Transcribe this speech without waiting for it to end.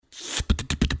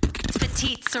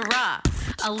Petite Sirah,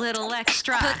 a little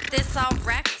extra. Put this on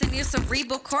Rex and your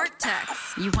cerebral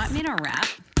cortex. You want me to rap?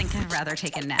 Think I'd rather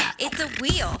take a nap. It's a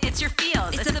wheel. It's your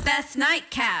field. It's the best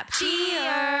nightcap.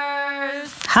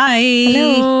 Cheers. Hi.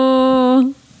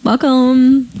 Hello.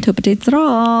 Welcome to Petite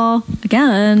Sirah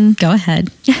again. Go ahead.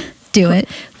 Do it.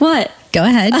 What? Go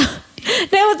ahead.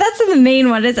 No, that's the main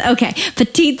one. It's okay.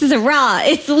 Petite Sirah.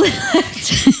 It's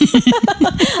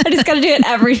I just got to do it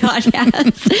every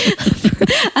podcast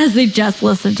as they just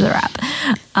listen to the rap.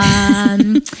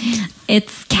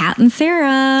 It's Kat and Sarah.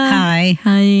 Hi.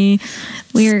 Hi.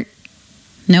 We're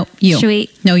No, you. Should we?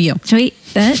 No, you. Should we?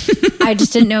 I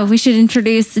just didn't know if we should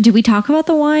introduce. Do we talk about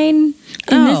the wine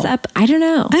in this I don't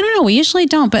know. I don't know. We usually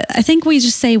don't, but I think we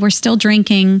just say we're still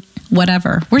drinking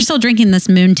whatever. We're still drinking this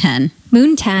Moon 10.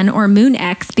 Moon 10 or Moon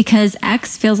X, because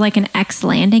X feels like an X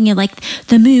landing. You're like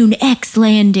the Moon X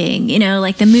landing, you know,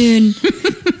 like the moon.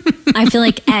 I feel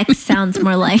like X sounds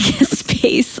more like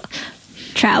space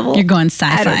travel. You're going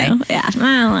sci-fi. I don't know. Yeah.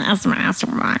 Well,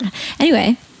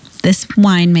 anyway. This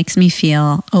wine makes me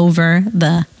feel over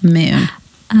the moon.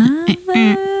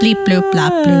 Bleep, bloop,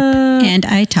 blop, bloop. And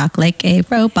I talk like a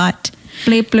robot.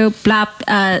 Bleep, bloop,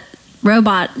 blop.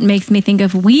 Robot makes me think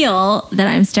of wheel that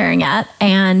I'm staring at.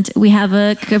 And we have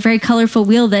a very colorful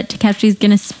wheel that Takeshi's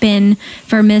going to spin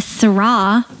for Miss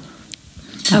Sirah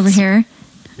over here.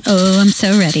 Oh, I'm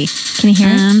so ready. Can you hear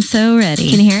it? I'm so ready.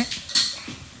 Can you hear it?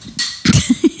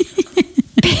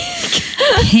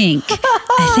 Pink.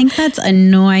 I think that's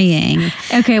annoying.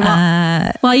 Okay,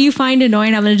 well, while you find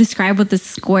annoying, I'm going to describe what the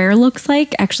square looks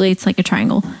like. Actually, it's like a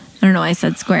triangle. I don't know why I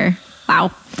said square.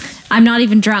 Wow. I'm not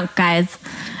even drunk, guys.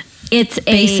 It's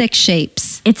Basic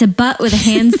shapes. It's a butt with a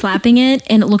hand slapping it,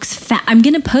 and it looks fat. I'm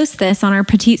going to post this on our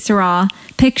Petite Sirah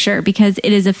picture because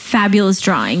it is a fabulous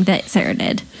drawing that Sarah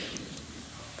did.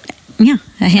 Yeah,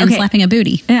 a hand slapping a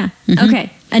booty. Yeah. Mm-hmm.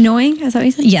 Okay. Annoying? Is that what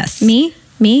you said? Yes. Me?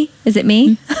 Me? Is it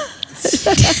me?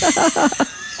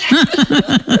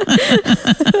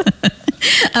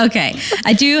 Okay.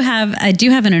 I do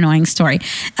have an annoying story.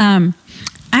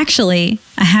 Actually,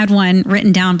 I had one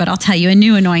written down, but I'll tell you a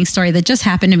new annoying story that just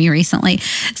happened to me recently.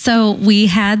 So we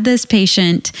had this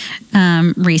patient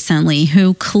recently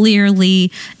who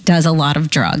clearly does a lot of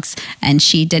drugs, and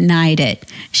she denied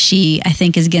it. She, I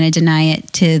think, is going to deny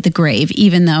it to the grave,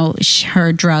 even though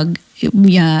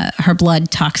her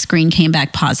blood tox screen came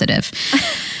back positive.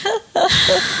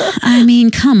 I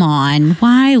mean, come on.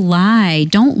 Why lie?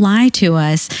 Don't lie to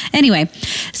us. Anyway,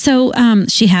 so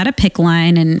she had a PICC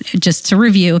line, and just to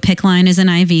review, a PICC line is an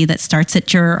IV that starts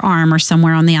at your arm or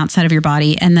somewhere on the outside of your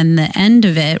body, and then the end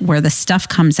of it, where the stuff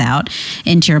comes out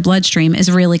into your bloodstream,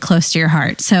 is really close to your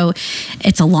heart. So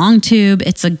it's a long tube.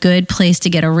 It's a good place to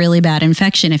get a really bad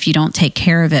infection if you don't take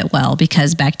care of it well,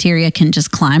 because bacteria can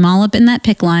just climb all up in that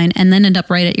PICC line and then end up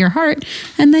right at your heart,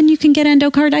 and then you can get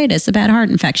endocarditis, a bad heart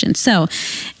infection. So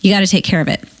you got to take care of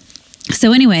it.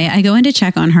 So anyway, I go in to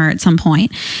check on her at some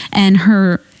point, and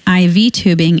her IV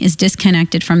tubing is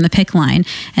disconnected from the PICC line,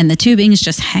 and the tubing is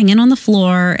just hanging on the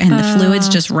floor, and the fluid's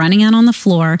just running out on the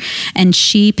floor, and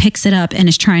she picks it up and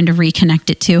is trying to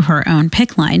reconnect it to her own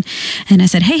PICC line. And I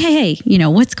said, hey, you know,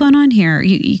 what's going on here?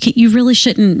 You really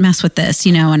shouldn't mess with this,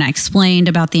 you know, and I explained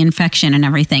about the infection and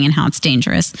everything and how it's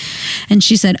dangerous. And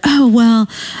she said, oh, well,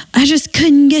 I just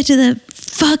couldn't get to the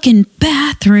fucking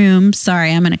bathroom.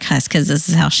 Sorry, I'm going to cuss because this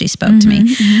is how she spoke to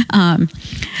me.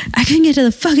 I couldn't get to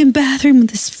the fucking bathroom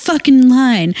with this fucking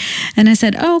line. And I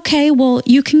said, okay, well,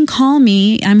 you can call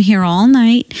me. I'm here all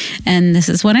night, and this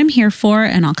is what I'm here for,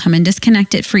 and I'll come and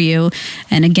disconnect it for you.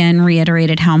 And again,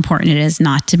 reiterated how important it is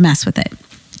not to mess with it.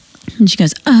 And she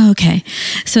goes, oh, okay.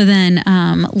 So then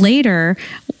later,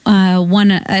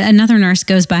 another nurse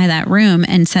goes by that room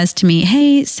and says to me,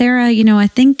 hey, Sarah, you know, I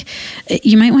think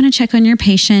you might want to check on your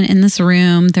patient in this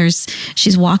room.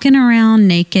 She's walking around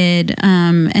naked,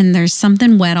 and there's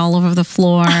something wet all over the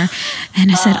floor.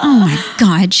 And I said, oh my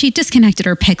God, she disconnected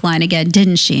her PICC line again,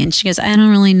 didn't she? And she goes, I don't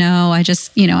really know. I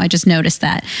just noticed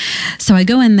that. So I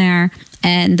go in there,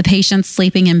 and the patient's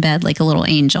sleeping in bed like a little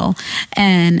angel.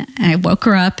 And I woke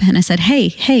her up and I said,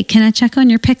 hey, can I check on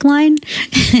your PICC line?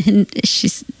 And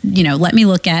she's, let me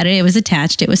look at it. It was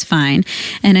attached. It was fine.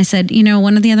 And I said,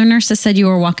 one of the other nurses said you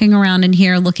were walking around in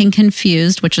here looking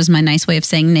confused, which was my nice way of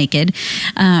saying naked.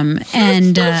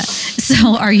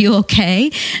 So are you okay?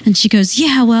 And she goes,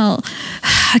 yeah, well,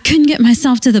 I couldn't get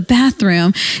myself to the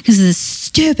bathroom because of this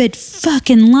stupid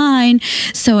fucking line.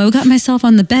 So I got myself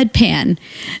on the bedpan.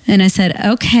 And I said,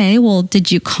 okay, well,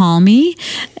 did you call me?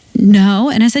 no.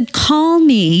 And I said, call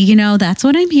me. You know, that's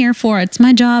what I'm here for. It's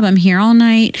my job. I'm here all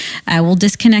night. I will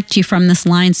disconnect you from this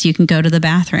line so you can go to the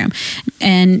bathroom.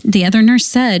 And the other nurse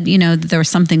said, you know, there was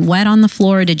something wet on the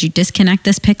floor. Did you disconnect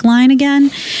this PICC line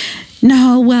again?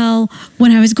 No, well,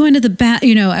 when I was going to the bath,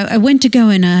 you know, I went to go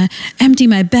and empty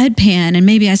my bedpan, and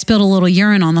maybe I spilled a little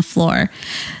urine on the floor.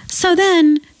 So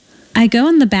then I go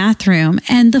in the bathroom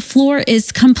and the floor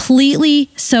is completely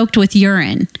soaked with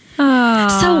urine.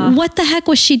 So what the heck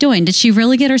was she doing? Did she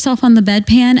really get herself on the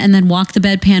bedpan and then walk the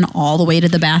bedpan all the way to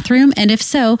the bathroom? And if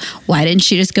so, why didn't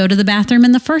she just go to the bathroom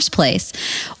in the first place?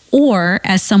 Or,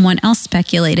 as someone else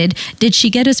speculated, did she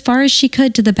get as far as she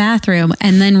could to the bathroom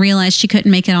and then realize she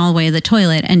couldn't make it all the way to the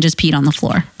toilet and just peed on the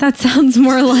floor? That sounds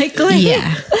more likely.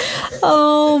 Yeah.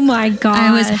 Oh my God.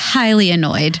 I was highly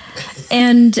annoyed.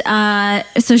 And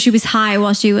so she was high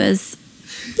while she was...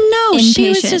 No, she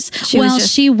was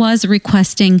inpatient. she was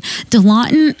requesting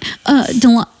Dilaudid,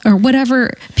 or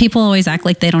whatever. People always act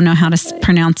like they don't know how to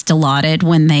pronounce Dilaudid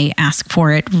when they ask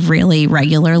for it really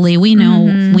regularly. We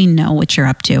know what you're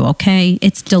up to. Okay,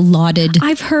 it's Dilaudid.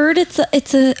 I've heard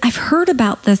I've heard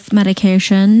about this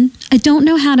medication. I don't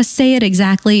know how to say it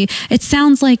exactly. It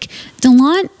sounds like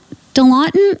Dilaudid.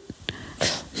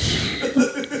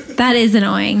 That is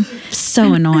annoying.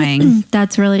 So annoying.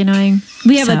 That's really annoying.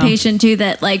 We have a So. patient too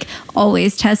that like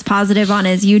always tests positive on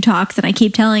his Utox, and I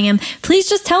keep telling him, please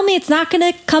just tell me it's not going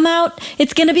to come out.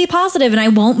 It's going to be positive, and I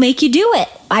won't make you do it.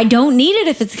 I don't need it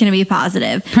if it's going to be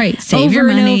positive. Right. Save your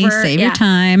Over and money. over. Save Yeah. your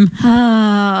time.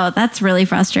 Oh, that's really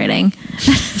frustrating.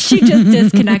 She just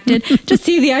disconnected to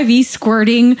see the IV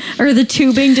squirting or the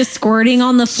tubing just squirting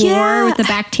on the floor Yeah. with the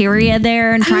bacteria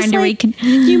there and I was trying to like,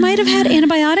 you might have had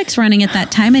antibiotics running at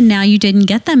that time, and now you didn't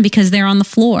get them because they're on the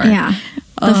floor. Yeah.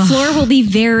 The floor will be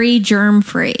very germ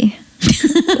free.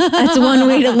 That's one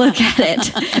way to look at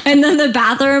it. And then the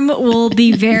bathroom will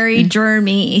be very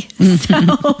germy.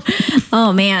 So,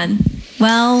 oh man.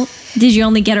 Well, did you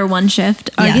only get her one shift?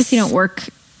 Oh, I Yes. guess you don't work.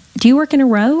 Do you work in a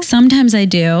row? Sometimes I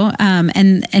do.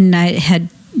 And I had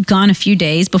gone a few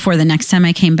days before the next time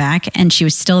I came back, and she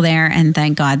was still there. And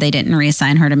thank God they didn't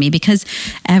reassign her to me, because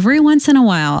every once in a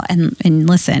while, and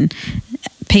listen,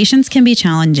 patients can be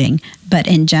challenging, but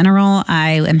in general,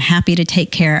 I am happy to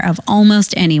take care of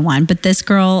almost anyone. But this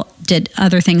girl did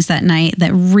other things that night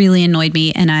that really annoyed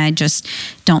me, and I just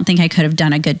don't think I could have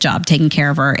done a good job taking care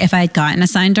of her. If I had gotten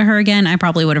assigned to her again, I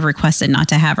probably would have requested not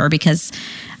to have her, because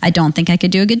I don't think I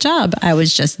could do a good job. I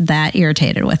was just that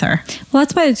irritated with her. Well,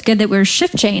 that's why it's good that we're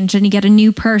shift change and you get a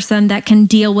new person that can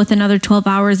deal with another 12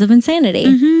 hours of insanity.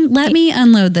 Let me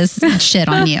unload this shit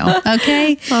on you,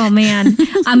 okay? Oh man,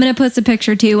 I'm gonna post a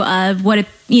picture too of what a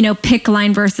PICC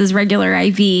line versus regular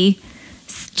IV,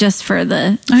 just for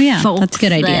the folks that's a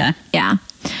good idea. Yeah.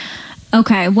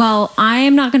 Okay. Well, I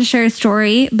am not going to share a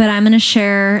story, but I'm going to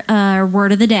share a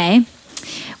word of the day,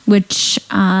 which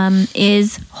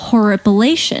is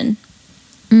horripilation.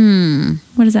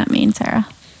 What does that mean, Sarah?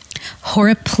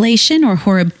 Horripilation or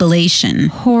horribilation?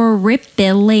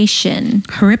 Horripilation.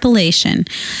 Horripilation.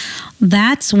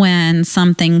 That's when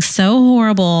something so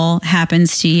horrible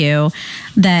happens to you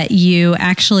that you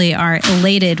actually are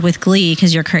elated with glee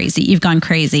because you're crazy. You've gone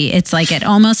crazy. It's like it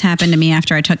almost happened to me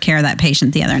after I took care of that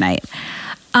patient the other night.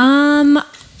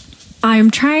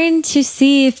 I'm trying to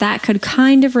see if that could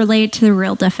kind of relate to the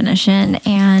real definition,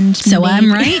 and So maybe-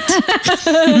 I'm right?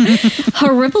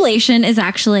 Horripilation is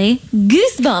actually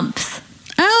goosebumps.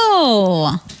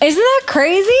 Oh, Isn't that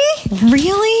crazy?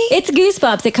 really? It's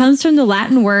goosebumps. It comes from the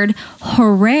Latin word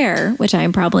horrere, which I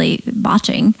am probably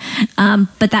botching,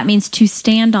 but that means to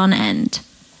stand on end.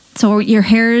 So your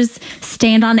hairs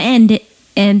stand on end,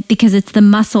 and because it's the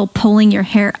muscle pulling your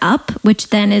hair up, which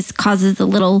then causes a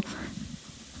little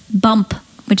bump,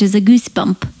 which is a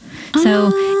goosebump.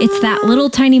 So it's that little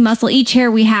tiny muscle. Each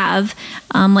hair we have,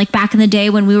 like back in the day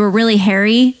when we were really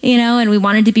hairy, and we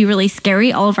wanted to be really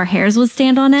scary, all of our hairs would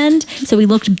stand on end. So we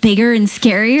looked bigger and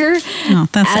scarier. Oh,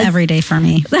 that's every day for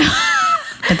me.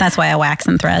 But that's why I wax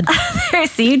and thread.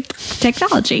 See,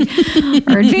 technology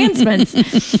or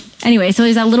advancements. Anyway, so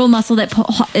there's that little muscle that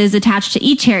is attached to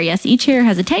each hair. Yes, each hair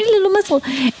has a tiny little muscle,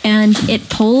 and it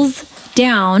pulls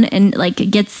down and like it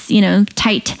gets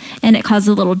tight, and it causes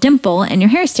a little dimple, and your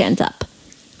hair stands up.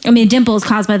 I mean, a dimple is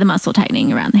caused by the muscle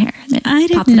tightening around the hair. I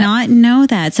did not know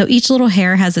that. So each little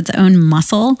hair has its own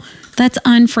muscle. That's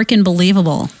unfreaking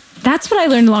believable. That's what I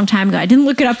learned a long time ago. I didn't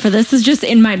look it up for this. It's just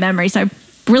in my memory, so I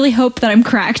really hope that I'm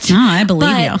correct. Oh, I believe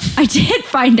But you. I did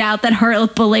find out that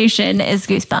horripilation is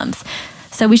goosebumps.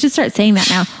 So we should start saying that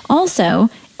now. Also,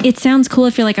 it sounds cool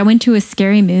if you're like, I went to a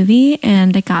scary movie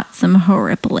and I got some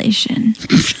horripilation.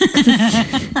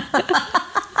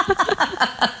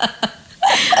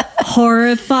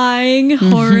 Horrifying,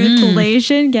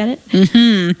 horripilation. Get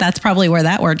it? That's probably where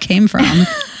that word came from.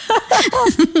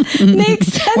 Makes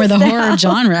sense. Where the now. horror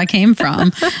genre came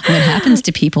from. What happens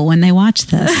to people when they watch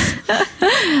this?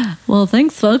 Well,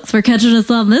 thanks, folks, for catching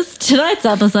us on tonight's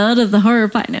episode of the Horror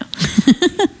Pie. No.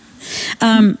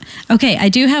 Okay, I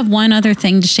do have one other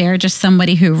thing to share. Just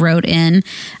somebody who wrote in.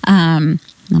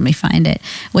 Let me find it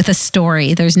with a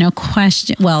story. There's no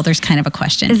question. Well, there's kind of a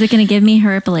question. Is it going to give me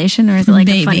horripilation, or is it like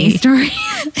a funny Maybe. story?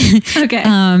 Okay.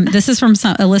 This is from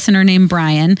a listener named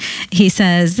Brian. He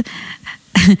says,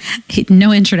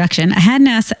 no introduction. I had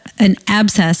an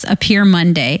abscess appear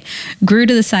Monday, grew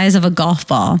to the size of a golf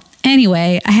ball.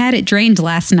 Anyway, I had it drained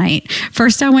last night.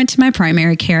 First, I went to my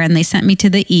primary care and they sent me to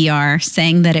the ER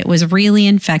saying that it was really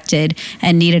infected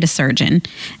and needed a surgeon.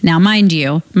 Now, mind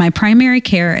you, my primary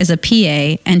care is a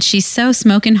PA and she's so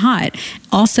smoking hot.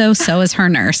 Also, so is her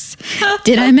nurse.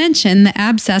 Did I mention the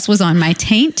abscess was on my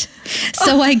taint?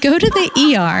 So I go to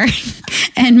the ER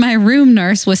and my room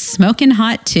nurse was smoking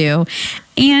hot too.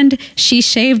 And she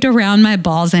shaved around my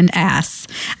balls and ass.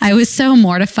 I was so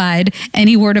mortified.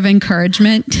 Any word of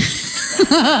encouragement?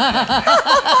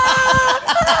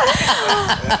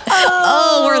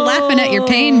 Oh, we're laughing at your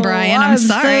pain, Brian. I'm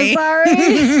sorry. So sorry.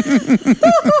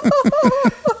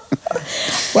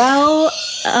 Well,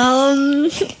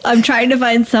 I'm trying to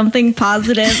find something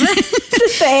positive to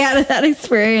say out of that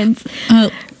experience.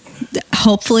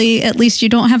 Hopefully, at least you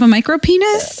don't have a micro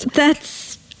penis.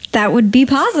 That would be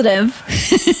positive.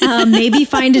 Maybe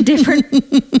find a different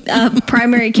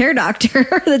primary care doctor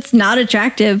that's not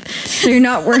attractive, so you're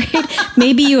not worried.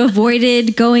 Maybe you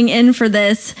avoided going in for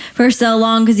this for so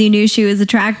long because you knew she was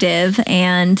attractive.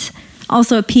 And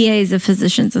also a PA is a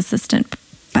physician's assistant,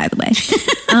 by the way.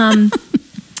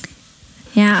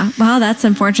 Yeah. Wow, that's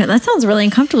unfortunate. That sounds really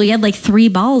uncomfortable. You had like 3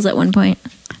 balls at one point.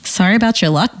 Sorry about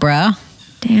your luck, bro.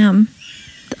 Damn.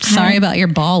 Sorry about your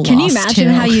ball Can you loss, imagine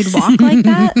too. how you'd walk like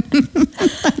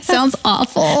that? Sounds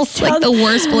awful. It's like the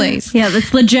worst place. Yeah,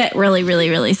 that's legit. Really, really,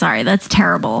 really sorry. That's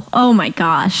terrible. Oh my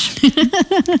gosh.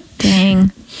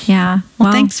 Dang. Yeah.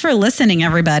 Well, thanks for listening,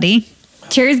 everybody.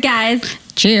 Cheers, guys.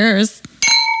 Cheers.